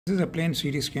This is a plain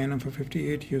CT scan of a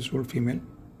 58-year-old female.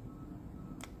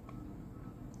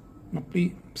 Now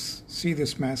please see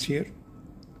this mass here.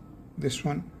 This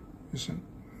one is a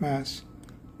mass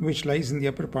which lies in the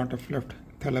upper part of left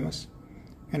thalamus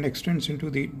and extends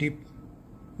into the deep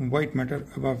white matter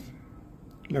above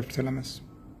left thalamus.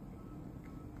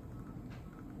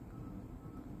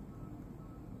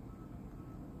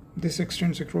 This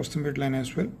extends across the midline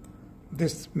as well.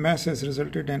 This mass has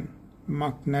resulted in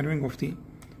marked narrowing of the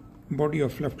body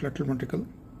of left lateral ventricle.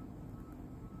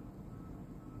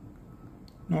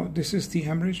 Now this is the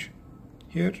hemorrhage.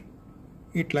 Here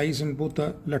it lies in both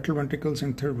the lateral ventricles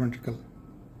and third ventricle.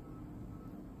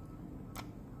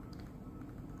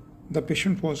 The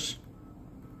patient was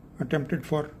attempted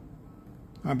for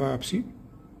a biopsy.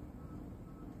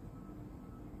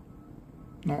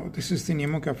 Now this is the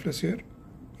pneumocephalus here.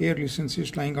 Air lucency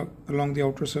is lying along the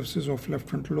outer surfaces of left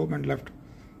frontal lobe and left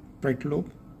parietal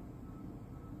lobe.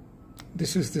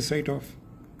 This is the site of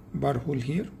bar hole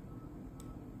here.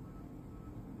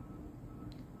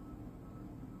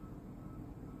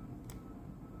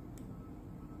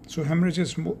 So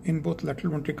hemorrhages in both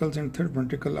lateral ventricles and third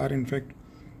ventricle are in fact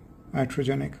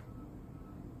iatrogenic.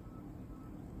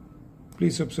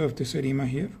 Please observe this edema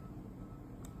here.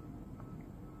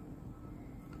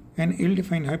 An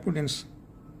ill-defined hypodense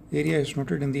area is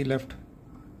noted in the left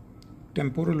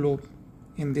temporal lobe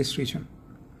in this region.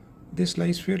 This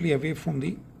lies fairly away from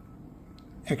the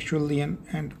actual lesion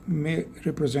and may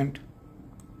represent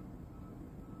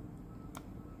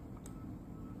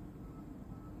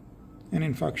an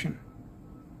infarction.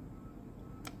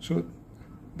 So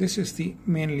this is the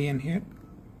main lesion here.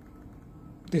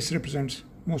 This represents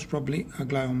most probably a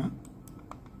glioma.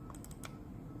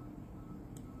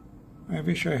 I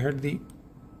wish I had the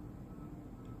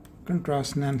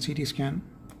contrast CT scan.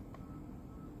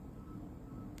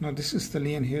 Now this is the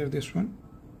lesion here, this one.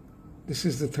 This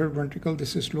is the third ventricle,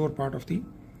 this is lower part of the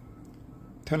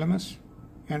thalamus,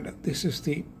 and this is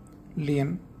the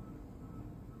lesion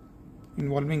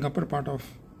involving upper part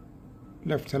of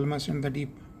left thalamus and the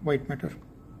deep white matter.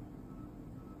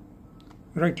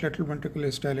 Right lateral ventricle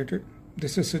is dilated.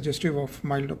 This is suggestive of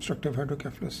mild obstructive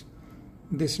hydrocephalus.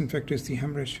 This in fact is the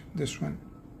hemorrhage, this one.